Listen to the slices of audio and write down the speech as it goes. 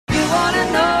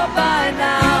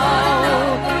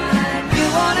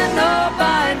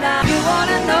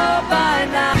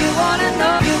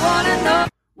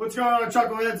going on,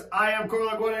 Chuckleheads? I am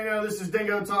Corlo Guadagnino. This is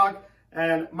Dingo Talk,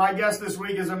 and my guest this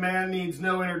week is a man needs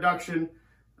no introduction.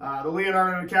 The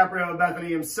Leonardo DiCaprio of Bethany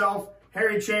himself.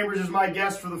 Harry Chambers is my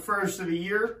guest for the first of the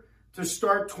year to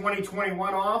start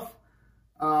 2021 off.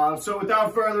 So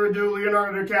without further ado,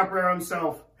 Leonardo DiCaprio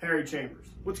himself, Harry Chambers.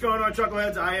 What's going on,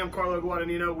 Chuckleheads? I am Carlo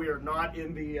Guadagnino. We are not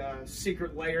in the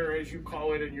secret lair, as you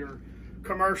call it in your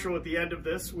commercial at the end of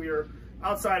this. We are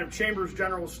outside of Chambers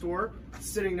General Store.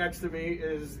 Sitting next to me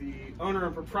is the owner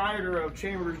and proprietor of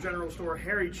Chambers General Store,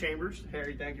 Harry Chambers.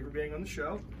 Harry, thank you for being on the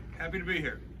show. Happy to be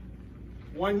here.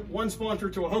 One sponsor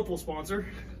to a hopeful sponsor.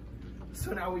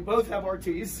 So now we both have our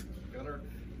tees. Got our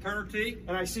Turner tee.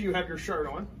 And I see you have your shirt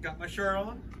on. Got my shirt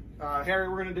on. Harry,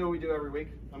 we're going to do what we do every week.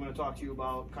 I'm going to talk to you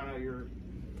about kind of your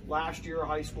last year of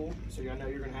high school. So I know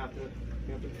you're going to have to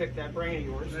pick that brain of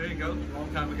yours. There you go. A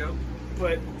long time ago.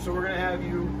 But so we're going to have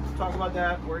you talk about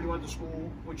that, where you went to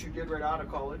school, what you did right out of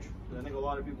college. And I think a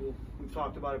lot of people, we've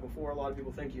talked about it before, a lot of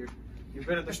people think you've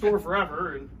been at the store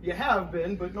forever, and you have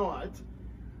been, but not.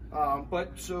 I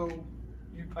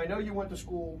know you went to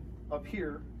school up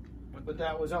here, but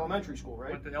that was elementary school,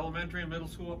 right? Went to elementary and middle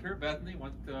school up here at Bethany.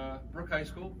 Went to Brook High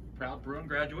School. Proud Bruin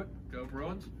graduate. Go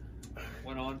Bruins.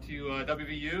 Went on to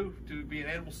WVU to be an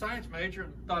animal science major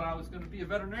and thought I was going to be a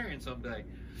veterinarian someday.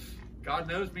 God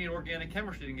knows me and organic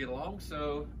chemistry didn't get along,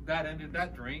 so that ended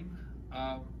that dream.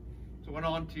 So went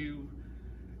on to,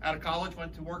 out of college,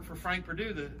 went to work for Frank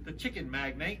Perdue, the chicken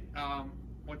magnate.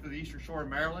 Went to the Eastern Shore of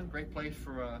Maryland. Great place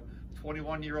for a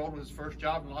 21-year-old with his first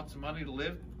job and lots of money to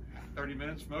live. 30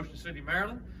 minutes from Ocean City,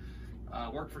 Maryland.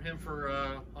 Worked for him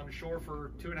on the shore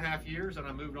for 2.5 years, and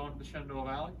I moved on to the Shenandoah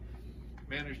Valley.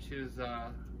 Managed his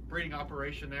breeding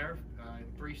operation there in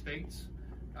 3 states.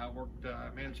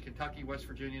 Managed Kentucky, West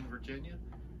Virginia, and Virginia.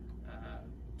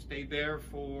 Stayed there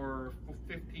for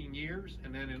 15 years,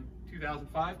 and then in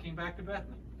 2005 came back to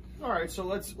Bethany. All right, so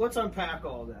let's unpack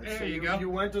all that. There so you go. You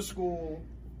went to school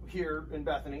here in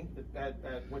Bethany at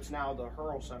what's now the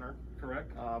Hurl Center.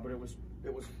 Correct. But it was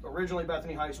originally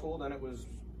Bethany High School, then it was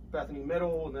Bethany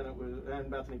Middle, and then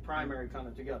Bethany Primary kind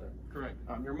of together. Correct.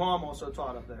 Your mom also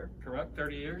taught up there. Correct.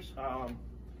 30 years.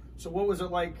 So what was it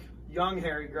like, young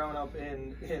Harry, growing up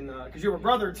in because you were a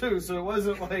brother too, so it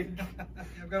wasn't like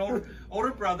I've got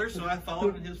older brother, so I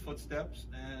followed in his footsteps,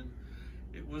 and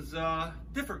it was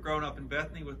different growing up in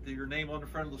Bethany with your name on the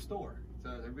front of the store. So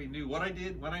everybody knew what I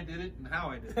did, when I did it, and how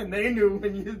I did it. And they knew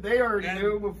they already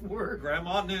knew before.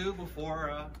 Grandma knew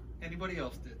before anybody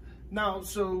else did. Now,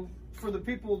 so for the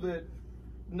people that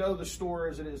know the store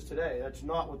as it is today, that's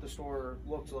not what the store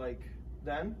looked like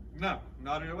then? No,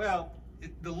 not at all. Well,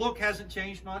 the look hasn't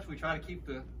changed much. We try to keep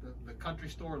the country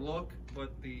store look,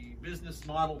 but the business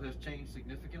model has changed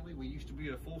significantly. We used to be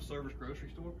a full-service grocery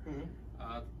store.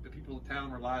 Mm-hmm. The people of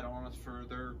town relied on us for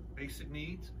their basic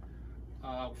needs.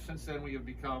 Since then, we have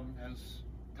become, as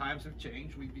times have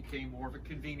changed, we became more of a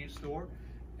convenience store,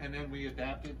 and then we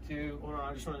adapted to. Hold on,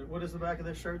 I just want. What is the back of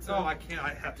this shirt say? Oh, I can't.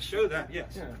 I have to show that.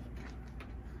 Yes. Yeah.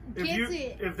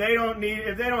 If they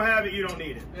don't have it, you don't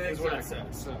need it. That's what it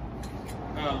says.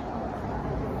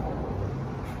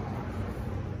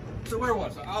 So where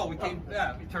was I? Oh, we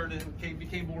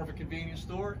became more of a convenience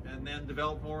store, and then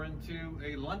developed more into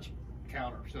a lunch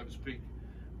counter, so to speak,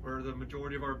 where the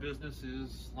majority of our business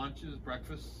is lunches,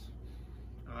 breakfasts.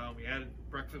 We added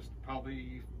breakfast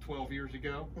probably 12 years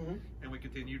ago, mm-hmm. and we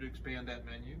continue to expand that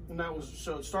menu. And that was,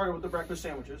 so it started with the breakfast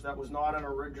sandwiches. That was not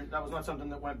that was not something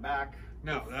that went back.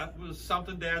 No, that was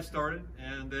something Dad started,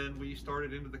 and then we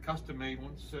started into the custom-made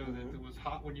ones, so mm-hmm. that it was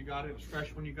hot when you got it was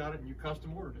fresh when you got it, and you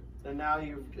custom ordered it. And now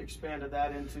you've expanded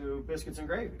that into biscuits and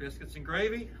gravy. Biscuits and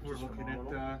gravy. We're looking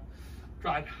at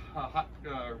dried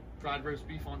roast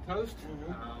beef on toast,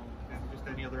 mm-hmm. And just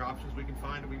any other options we can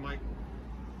find that we might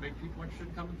make people interested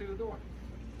in coming through the door.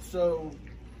 So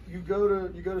you go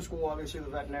to school. Obviously, the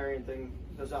veterinarian thing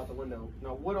goes out the window.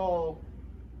 Now, what all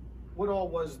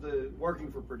was the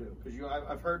working for Perdue? Because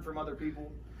I've heard from other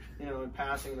people, in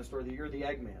passing the story that you're the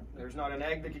egg man. There's not an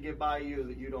egg that could get by you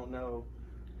that you don't know.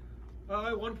 Well,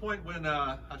 at one point when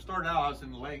I started out, I was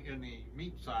in the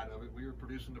meat side of it. We were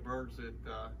producing the birds that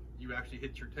you actually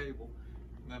hit your table.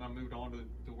 And then I moved on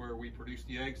to where we produce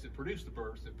the eggs that produce the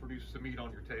birds that produce the meat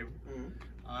on your table. Mm-hmm.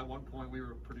 At one point, we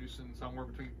were producing somewhere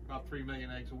between about 3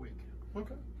 million eggs a week.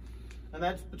 Okay. And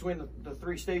that's between the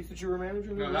 3 states that you were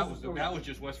managing? No, that was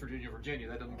just West Virginia, Virginia.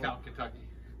 That doesn't count Kentucky.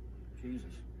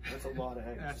 Jesus. That's a lot of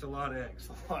eggs. That's a lot of eggs.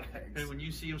 That's a lot of eggs. And when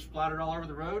you see them splattered all over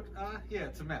the road, yeah,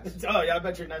 it's a mess. Oh yeah, I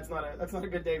bet you that's not a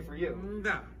good day for you.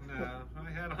 No.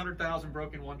 I had 100,000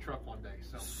 broke in one truck one day.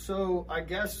 So I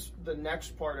guess the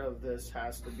next part of this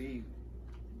has to be,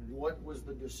 what was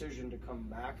the decision to come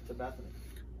back to Bethany?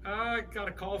 I got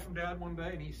a call from Dad one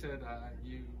day, and he said, and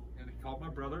he called my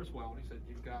brother as well, and he said,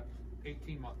 you've got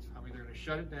 18 months. I'm either going to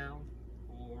shut it down,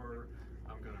 or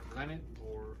I'm going to rent it,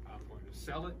 or I'm going to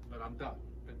sell it, but I'm done.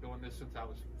 Been doing this since I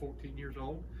was 14 years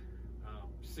old,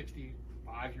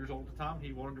 65 years old at the time.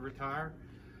 He wanted to retire.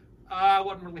 I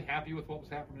wasn't really happy with what was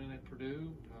happening at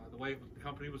Purdue, the way the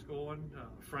company was going.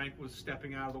 Frank was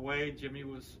stepping out of the way. Jimmy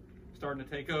was starting to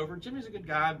take over. Jimmy's a good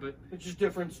guy, but it's just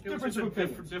difference of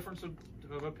opinions. Difference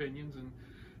of opinions, and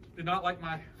did not like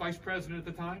my vice president at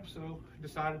the time, so I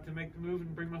decided to make the move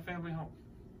and bring my family home.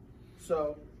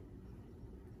 So,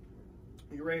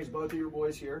 you raised both of your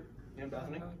boys here in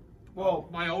Bethany? Well,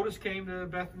 my oldest came to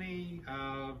Bethany,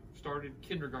 started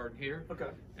kindergarten here. Okay.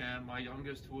 And my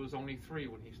youngest was only 3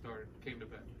 when he came to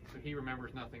Bethany, so he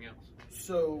remembers nothing else.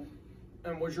 So,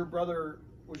 and was your brother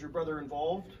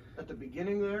involved at the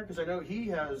beginning there? Because I know he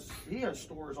has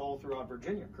stores all throughout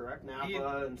Virginia, correct?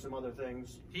 Napa and some other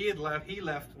things. He left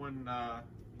when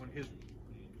his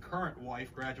current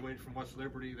wife graduated from West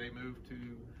Liberty. They moved to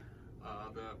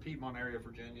the Piedmont area of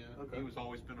Virginia. Okay. He was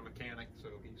always been a mechanic, so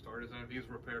he started his own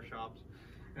diesel repair shops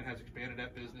and has expanded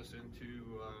that business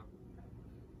into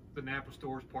the Napa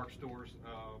stores, park stores.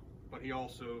 But he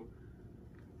also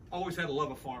always had a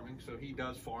love of farming, so he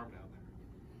does farm down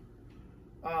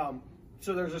there.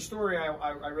 So there's a story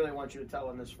I really want you to tell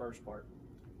in this first part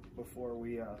before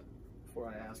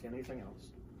I ask anything else,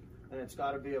 and it's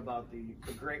got to be about the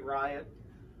Great Riot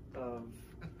of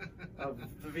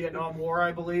the Vietnam War,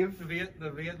 I believe.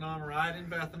 The Vietnam riot in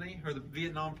Bethany, or the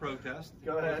Vietnam protest.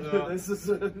 Go ahead.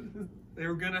 They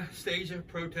were going to stage a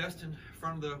protest in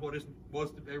front of what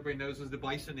everybody knows as the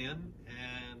Bison Inn,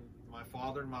 and my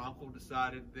father and my uncle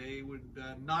decided they would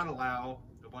not allow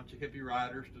a bunch of hippie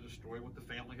rioters to destroy what the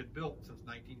family had built since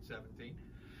 1917.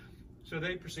 So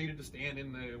they proceeded to stand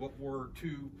in what were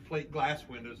 2 plate glass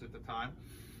windows at the time,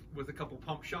 with a couple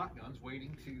pump shotguns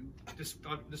waiting to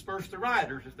disperse the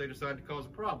rioters if they decided to cause a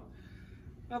problem.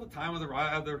 Now, the time of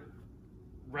the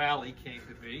rally came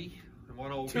to be, and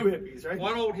one old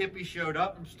hippie showed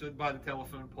up and stood by the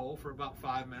telephone pole for about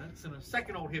 5 minutes, and a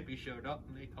second old hippie showed up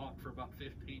and they talked for about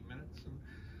 15 minutes, and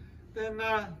then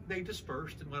they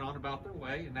dispersed and went on about their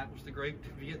way, and that was the Great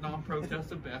Vietnam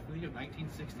Protest of Bethany of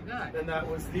 1969. And that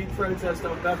was the protest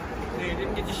of Bethany. They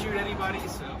didn't get to shoot anybody,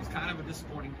 so it was kind of a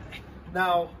disappointing day.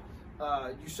 Now,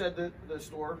 you said that the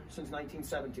store since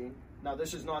 1917. Now,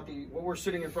 this is not what we're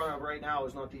sitting in front of right now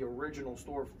is not the original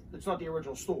store. It's not the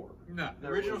original store. No, the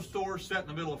original store set in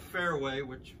the middle of Fairway,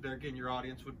 which, there again, your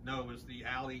audience would know is the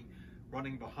alley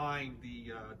running behind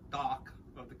the dock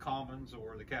of the Commons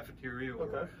or the cafeteria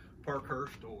or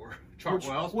Parkhurst or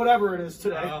Chartwell's. Whatever it is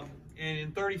today. And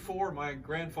in 34, my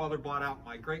grandfather bought out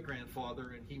my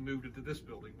great-grandfather, and he moved it to this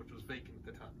building, which was vacant at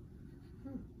the time.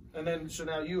 And then, so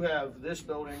now you have this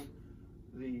building,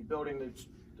 the building that's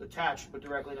attached but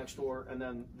directly next door, and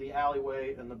then the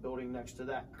alleyway and the building next to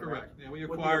that. Correct. Yeah, we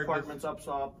acquired with the apartments up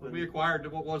top. We acquired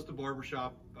what was the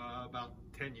barbershop about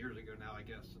 10 years ago now, I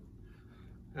guess.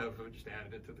 And have just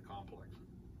added it to the complex.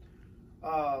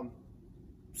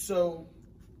 So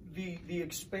the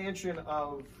expansion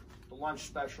of the lunch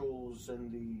specials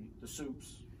and the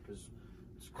soups, because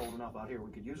it's cold enough out here,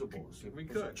 we could use a bowl of soup. We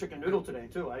could. Chicken noodle today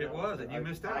too. It was, and you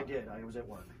missed out. I did. I was at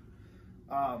work.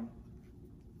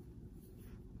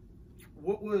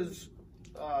 What was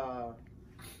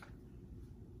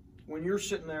when you're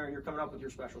sitting there and you're coming up with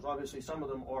your specials? Obviously, some of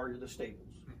them are the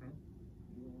staples. Mm-hmm.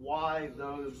 Why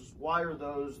are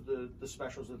those the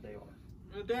specials that they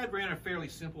are? Dad ran a fairly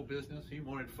simple business. He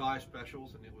wanted 5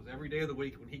 specials, and it was every day of the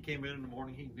week. When he came in the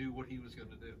morning, he knew what he was going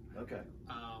to do. Okay.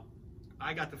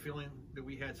 I got the feeling that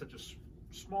we had such a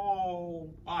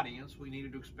small audience, we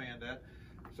needed to expand that.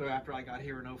 So after I got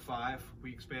here in 05,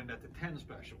 we expanded that to 10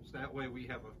 specials. That way we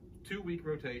have a 2-week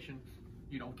rotation.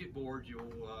 You don't get bored.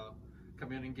 You'll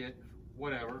come in and get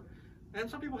whatever. And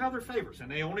some people have their favorites, and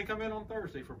they only come in on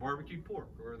Thursday for barbecued pork,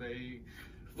 or they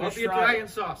love the Italian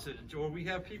sausage, or we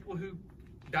have people who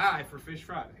die for Fish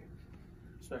Friday.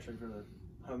 Especially for the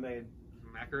homemade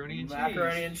macaroni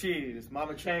and cheese.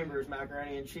 Mama Chambers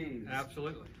macaroni and cheese.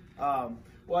 Absolutely.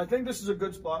 Well, I think this is a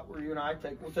good spot where you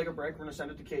and we'll take a break. We're going to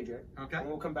send it to KJ. Okay. And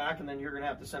we'll come back, and then you're going to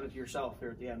have to send it to yourself here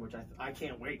at the end, which I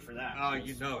can't wait for that. Oh,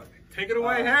 you know it. Take it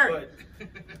away, Harry.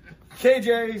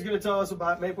 KJ, he's going to tell us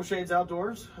about Maple Shades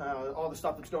Outdoors, all the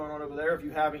stuff that's going on over there. If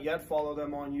you haven't yet, follow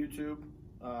them on YouTube,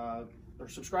 or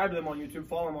subscribe to them on YouTube.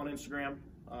 Follow them on Instagram.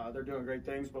 They're doing great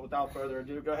things. But without further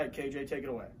ado, go ahead, KJ, take it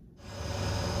away.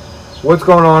 What's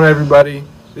going on, everybody?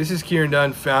 This is Kieran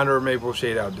Dunn, founder of Maple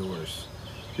Shade Outdoors.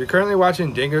 You're currently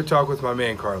watching Dingo Talk with my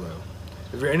man Carlo.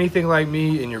 If you're anything like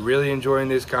me and you're really enjoying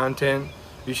this content,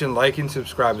 you should like and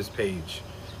subscribe his page.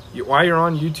 While you're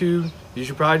on YouTube, you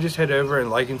should probably just head over and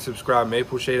like and subscribe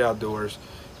Maple Shade Outdoors.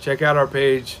 Check out our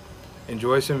page,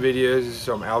 enjoy some videos,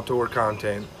 some outdoor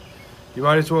content. You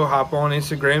might as well hop on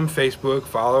Instagram, Facebook,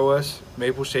 follow us,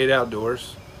 Maple Shade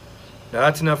Outdoors. Now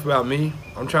that's enough about me.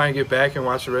 I'm trying to get back and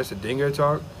watch the rest of Dingo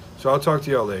Talk, so I'll talk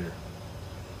to y'all later.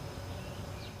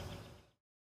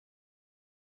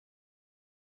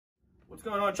 What's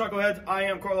going on, Chuckleheads? I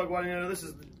am Carlo Guadagnino.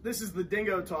 This is the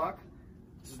Dingo Talk.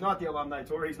 This is not the alumni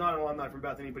tour. He's not an alumni from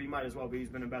Bethany, but he might as well be. He's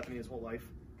been in Bethany his whole life.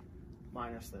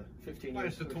 Minus the 15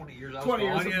 Minus years. the 20 years. I was 20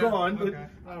 years gone, of yeah. gone, Okay.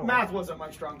 but math wasn't my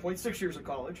strong point. 6 years of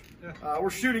college. Yeah. We're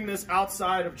shooting this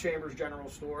outside of Chambers General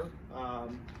Store.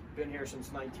 Been here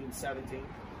since 1917.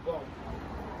 Well,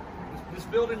 This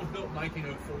building was built in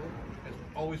 1904. It's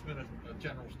always been a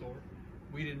general store.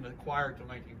 We didn't acquire it until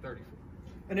 1934.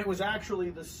 and it was actually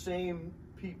the same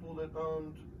people that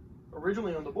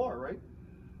originally owned the bar, right?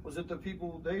 Was it the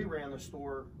people, they ran the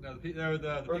store? No, the people Or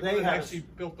that they had actually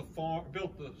built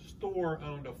the store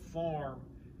owned a farm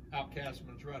out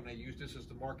Castleman's Run. They used this as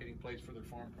the marketing place for their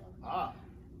farm product. Ah,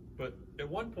 But at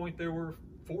one point there were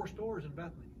 4 stores in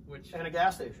Bethany, and a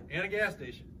gas station. and a gas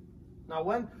station. Now,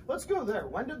 let's go there.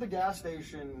 When did the gas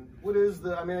station? What is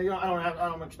the? I mean, I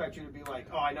don't expect you to be like,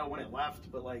 oh, I know when it left,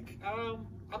 but like,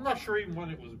 I'm not sure even when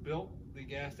it was built. The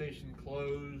gas station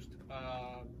closed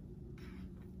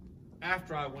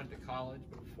after I went to college,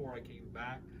 but before I came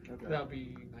back. Okay. That would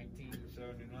be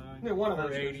 1979 Yeah, one of or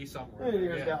those 80 years. somewhere.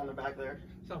 Years Yeah. down the back there.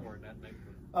 Somewhere in that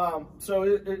neighborhood. So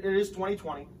it is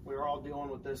 2020. We're all dealing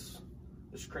with this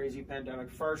crazy pandemic.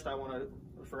 First, I want to,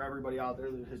 for everybody out there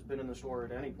that has been in the store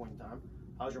at any point in time,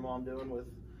 how's your mom doing with?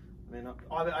 I mean,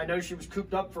 I know she was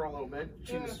cooped up for a little bit.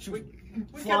 She was we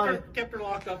flying. kept her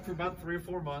locked up for about 3 or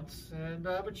 4 months, and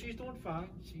but she's doing fine.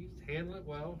 She's handling it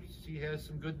well. She has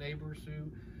some good neighbors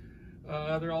who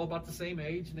they're all about the same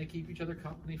age, and they keep each other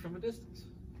company from a distance.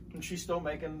 And she's still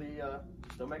making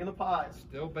the pies.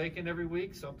 Still baking every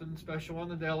week, something special on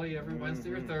the deli every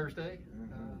Wednesday or Thursday.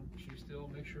 She still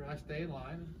makes sure I stay in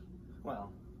line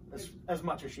Well, as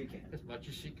much as she can. as much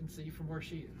as she can see from where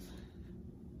she is.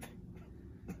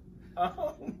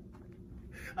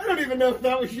 I don't even know if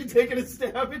that was you taking a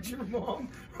stab at your mom,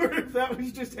 or if that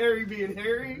was just Harry being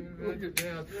Harry.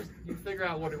 Yeah, you figure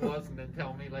out what it was and then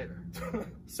tell me later.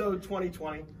 So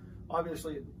 2020,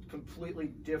 obviously completely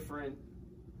different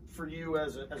for you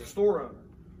as a store owner.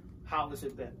 How has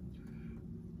it been?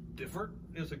 Different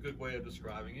is a good way of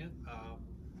describing it.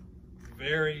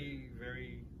 Very,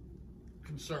 very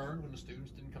concerned when the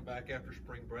students didn't come back after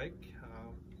spring break.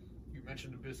 You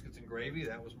mentioned the biscuits and gravy.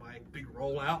 That was my big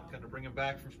rollout, kind of bring them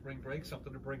back from spring break,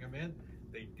 something to bring them in.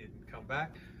 They didn't come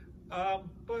back.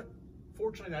 But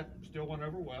fortunately, that still went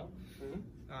over well.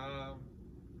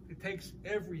 It takes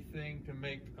everything to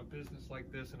make a business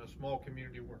like this in a small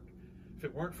community work. If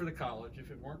it weren't for the college,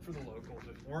 if it weren't for the locals,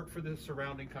 if it weren't for the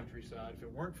surrounding countryside, if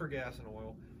it weren't for gas and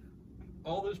oil,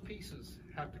 all those pieces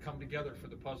have to come together for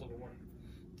the puzzle to work.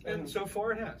 And so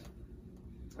far it has.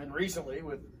 And recently,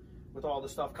 with all the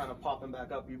stuff kind of popping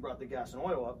back up, you brought the gas and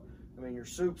oil up. I mean, your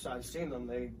soups, I've seen them.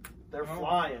 They're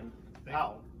flying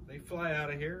out. They fly out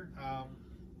of here.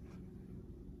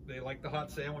 They like the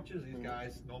hot sandwiches. These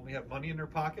guys normally have money in their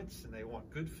pockets, and they want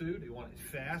good food. They want it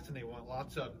fast, and they want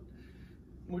lots of it.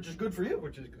 Which is good for you.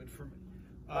 Which is good for me.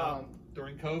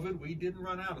 During COVID, we didn't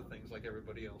run out of things like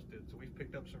everybody else did. So we've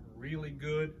picked up some really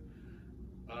good,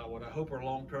 what I hope are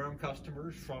long-term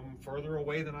customers from further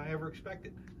away than I ever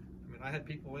expected. I mean, I had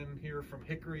people in here from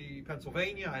Hickory,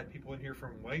 Pennsylvania. I had people in here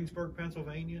from Waynesburg,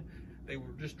 Pennsylvania. They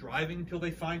were just driving until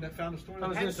they found a store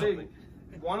that had something.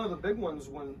 One of the big ones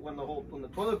when the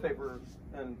toilet paper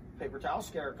and paper towel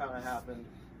scare kind of happened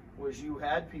was you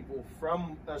had people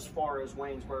from as far as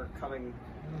Waynesburg coming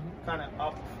kind of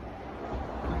up,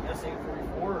 I guess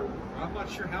 844. I'm not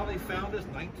sure how they found us.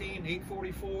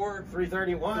 844,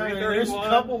 331. 331. There's a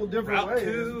couple of different Route ways.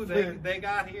 2. They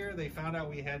got here. They found out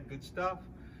we had good stuff,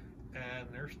 and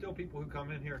there's still people who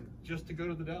come in here just to go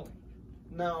to the deli.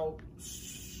 Now,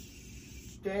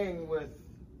 staying with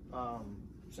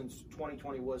since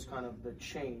 2020 was kind of the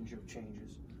change of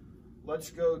changes. Let's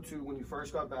go to when you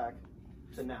first got back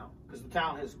to now, because the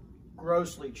town has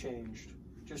grossly changed.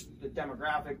 Just the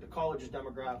demographic, the college's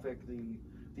demographic,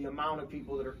 the amount of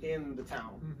people that are in the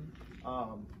town.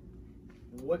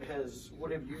 What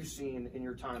have you seen in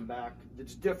your time back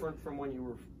that's different from when you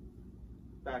were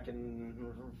back in?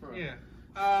 Yeah,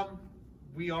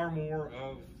 we are more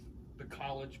of the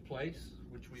college place,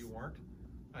 which we weren't.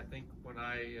 I think when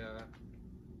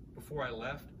before I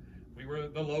left, we were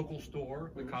the local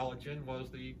store. The College Inn was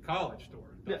the college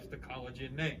store. That's the College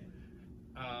Inn name.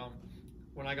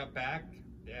 When I got back,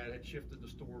 Dad had shifted the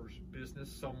store's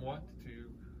business somewhat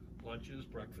to lunches,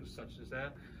 breakfast, such as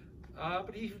that.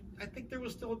 But I think there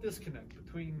was still a disconnect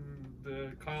between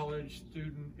the college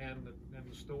student and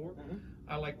the store. Mm-hmm.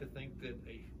 I like to think that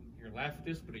you're gonna laugh at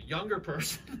this, but a younger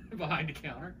person behind the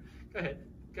counter. Go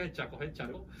ahead,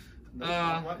 chuckle. No,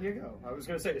 I'm letting you go. I was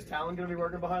going to say, is Talon going to be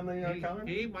working behind the counter?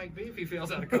 He might be if he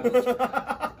fails out of college.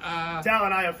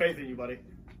 Talon, I have faith in you, buddy.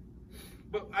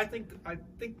 But I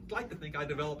like to think I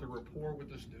developed a rapport with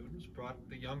the students, brought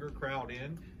the younger crowd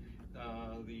in.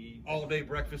 The all-day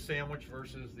breakfast sandwich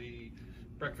versus the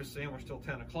breakfast sandwich till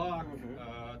 10 o'clock.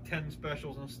 10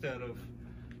 specials instead of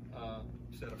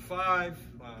 5.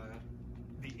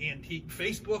 The antique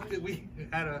Facebook that we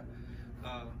had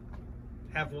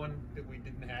have one that we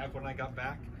didn't have when I got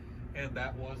back, and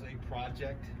that was a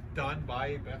project done by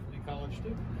a Bethany College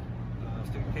student. A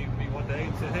student came to me one day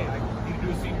and said, "Hey, I need to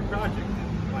do a senior project,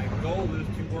 and my goal is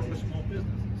to work with small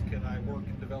businesses. Can I work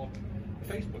and develop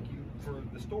Facebook for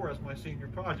the store as my senior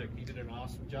project?" He did an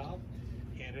awesome job,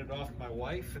 handed it off to my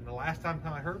wife, and the last time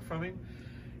I heard from him,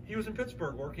 he was in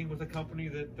Pittsburgh working with a company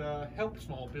that helped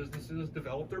small businesses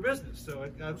develop their business. So I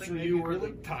think they were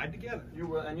really tied together. You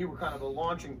were kind of a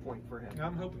launching point for him.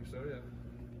 I'm hoping so,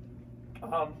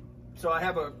 yeah. So I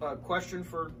have a question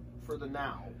for the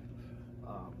now.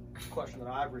 Question that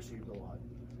I've received a lot.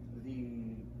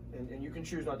 And you can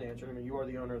choose not to answer. I mean, you are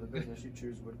the owner of the business. You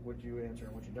choose what you answer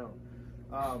and what you don't.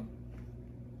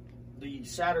 The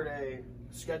Saturday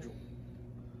schedule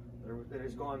that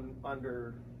has gone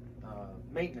under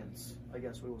maintenance, I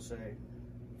guess we will say,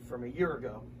 from a year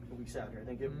ago, a week Saturday. I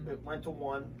think it went to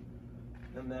 1,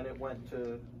 and then it went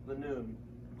to the noon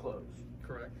close.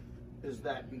 Correct. Is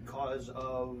that because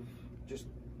of just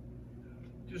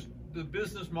the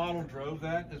business model drove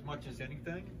that as much as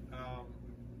anything?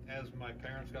 As my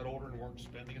parents got older and weren't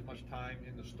spending as much time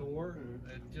in the store,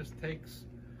 it just takes,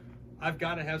 I've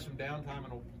got to have some downtime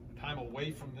and time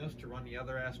away from this to run the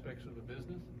other aspects of the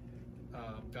business.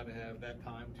 Got to have that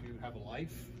time to have a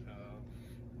life.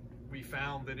 We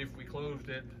found that if we closed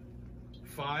at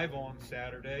 5 on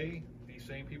Saturday, these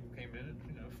same people came in at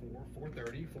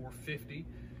 4:30, 4:50.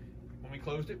 When we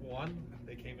closed at 1,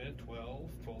 they came in at 12,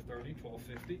 12:30,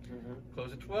 12:50.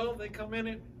 Close at 12, they come in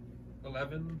at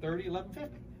 11:30,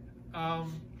 11:50.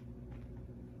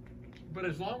 But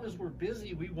as long as we're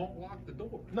busy, we won't lock the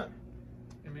door. no.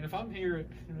 I mean, if I'm here,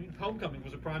 homecoming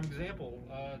was a prime example.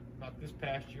 Not this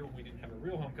past year when we didn't have a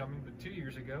real homecoming, but 2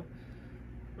 years ago,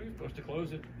 we were supposed to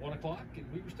close at 1 o'clock, and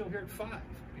we were still here at 5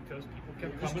 because people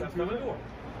kept coming through the door.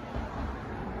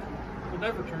 We'll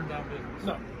never turn down business.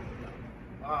 No.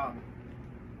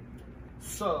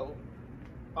 So,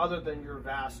 other than your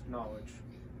vast knowledge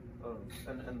of,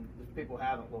 and if people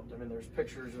haven't looked, I mean, there's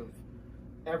pictures of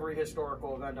every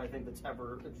historical event I think that's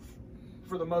ever,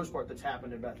 for the most part, that's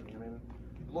happened in Bethany. I mean,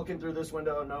 looking through this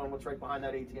window, knowing what's right behind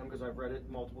that ATM, because I've read it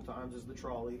multiple times, is the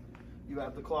trolley. You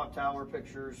have the clock tower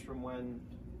pictures from when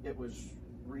it was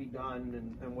redone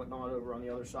and whatnot over on the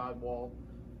other side wall.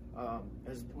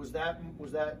 Was that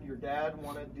your dad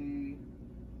wanted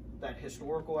that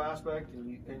historical aspect,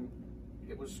 and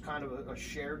it was kind of a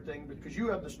shared thing, because you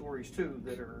have the stories too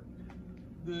that are.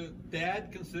 The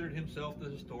dad considered himself the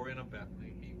historian of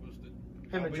Bethany. He was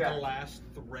probably the last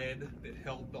thread that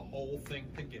held the whole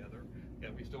thing together. Yeah,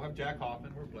 we still have Jack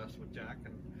Hoffman. We're blessed with Jack,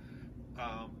 and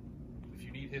if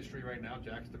you need history right now,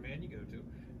 Jack's the man you go to.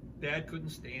 Dad couldn't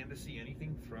stand to see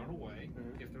anything thrown away.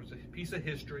 If there was a piece of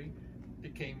history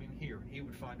that came in here, he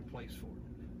would find a place for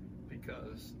it,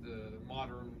 because the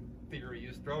modern theory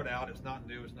is throw it out. It's not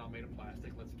new. It's not made of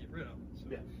plastic. Let's get rid of it. So,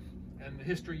 yeah. And the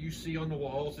history you see on the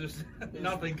walls is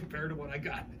nothing compared to what I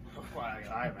got. Well,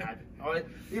 I imagine.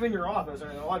 Even your office. I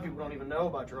mean, a lot of people don't even know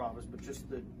about your office, but just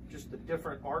the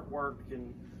different artwork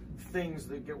and things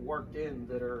that get worked in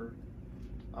that are.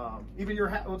 Even your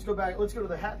hat. Let's go back. Let's go to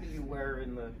the hat that you wear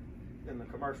in the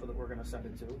commercial that we're going to send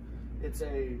it to. It's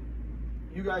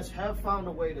you guys have found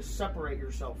a way to separate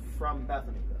yourself from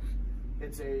Bethany.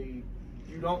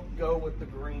 You don't go with the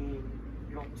green.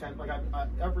 You don't tend,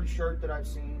 every shirt that I've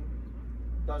seen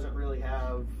doesn't really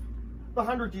have. The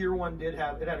 100th year one it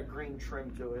had a green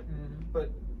trim to it,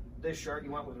 but this shirt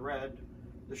you went with red.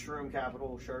 The Shroom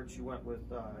Capital shirts you went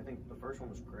with, I think the first one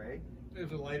was gray. It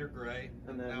was a lighter gray,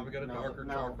 and then now we got a darker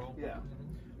charcoal. Yeah.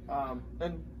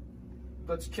 And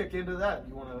let's kick into that.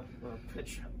 You want to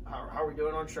pitch? How are we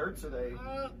doing on shirts? Are they?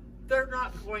 They're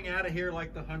not going out of here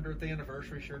like the 100th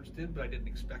anniversary shirts did, but I didn't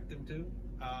expect them to.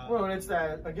 Well, and it's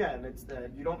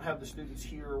that you don't have the students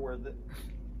here where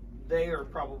they are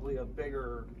probably a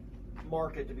bigger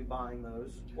market to be buying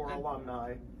those, or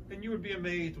alumni. And you would be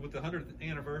amazed with the 100th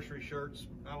anniversary shirts.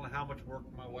 I don't know how much work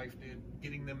my wife did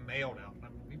getting them mailed out. I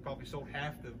mean, we probably sold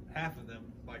half of them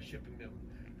by shipping them.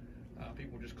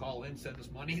 People just call in, send us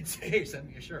money, and say, "Hey, send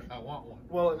me a shirt. I want one."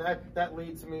 Well, and that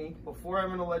leads me, before I'm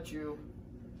going to let you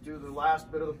do the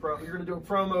last bit of the promo, you're going to do a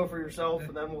promo for yourself,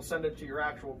 and then we'll send it to your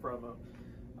actual promo.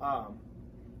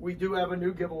 We do have a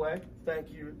new giveaway.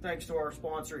 Thanks to our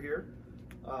sponsor here.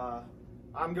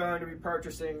 I'm going to be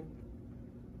purchasing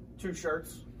 2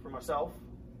 shirts for myself,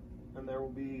 and there will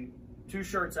be 2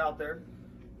 shirts out there.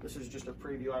 This is just a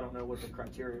preview. I don't know what the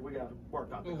criteria. We got to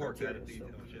work on. We'll work out the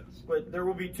details, yes. But there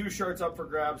will be 2 shirts up for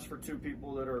grabs for 2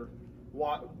 people that are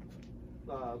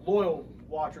loyal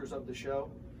watchers of the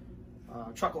show,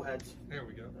 chuckleheads. There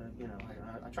we go. You know,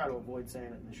 I try to avoid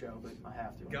saying it in the show, but I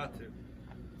have to. Got to.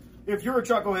 If you're a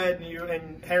chucklehead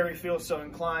and Harry feels so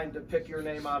inclined to pick your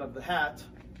name out of the hat,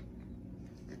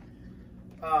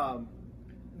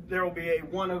 there will be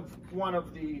one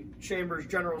of the Chambers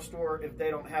General Store. If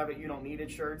they don't have it, you don't need it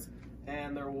shirts,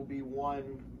 and there will be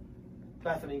one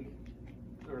Bethany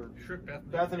Shrimp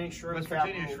West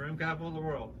Capital. Virginia Shrimp Capital of the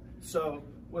world. So,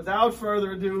 without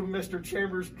further ado, Mr.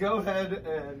 Chambers, go ahead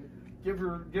and give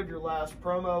your last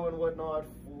promo and whatnot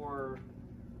for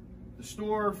the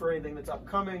store, for anything that's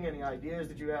upcoming, any ideas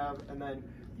that you have, and then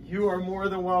you are more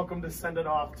than welcome to send it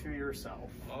off to yourself.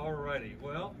 Alrighty,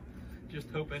 well, just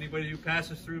hope anybody who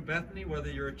passes through Bethany, whether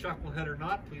you're a chucklehead or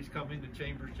not, please come into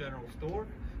Chambers General Store,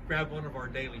 grab one of our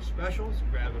daily specials,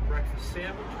 grab a breakfast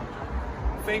sandwich,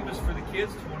 famous for the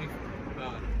kids,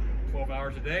 12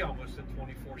 hours a day, almost at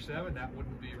 24/7, that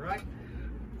wouldn't be right.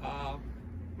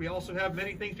 We also have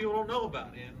many things people don't know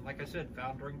about, and like I said,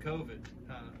 found during COVID.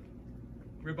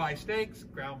 Ribeye steaks,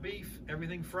 ground beef,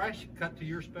 everything fresh, cut to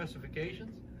your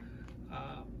specifications.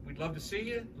 We'd love to see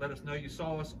you. Let us know you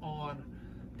saw us on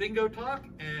Dingo Talk,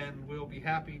 and we'll be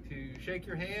happy to shake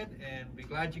your hand and be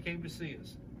glad you came to see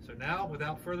us. So now,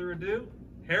 without further ado,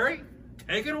 Harry,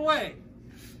 take it away.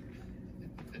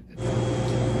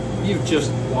 You've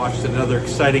just watched another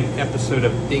exciting episode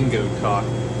of Dingo Talk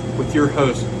with your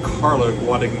host, Carlo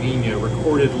Guadagnino,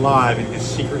 recorded live in his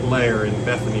secret lair in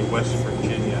Bethany, West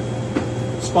Virginia.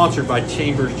 Sponsored by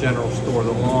Chambers General Store,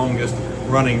 the longest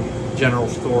running general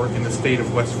store in the state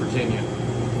of West Virginia.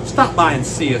 Stop by and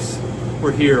see us.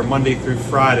 We're here Monday through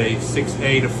Friday, 6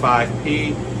 a to 5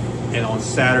 p, and on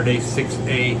Saturday, 6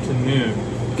 a to noon.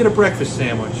 Get a breakfast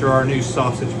sandwich or our new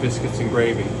sausage, biscuits, and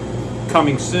gravy.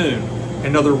 Coming soon,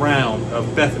 another round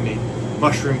of Bethany,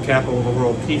 Mushroom Capital of the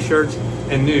World t-shirts,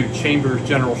 and new Chambers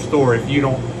General Store. If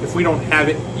we don't have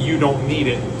it, you don't need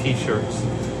it t-shirts.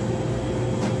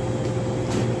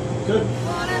 Good.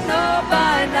 Wanna know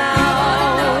by now.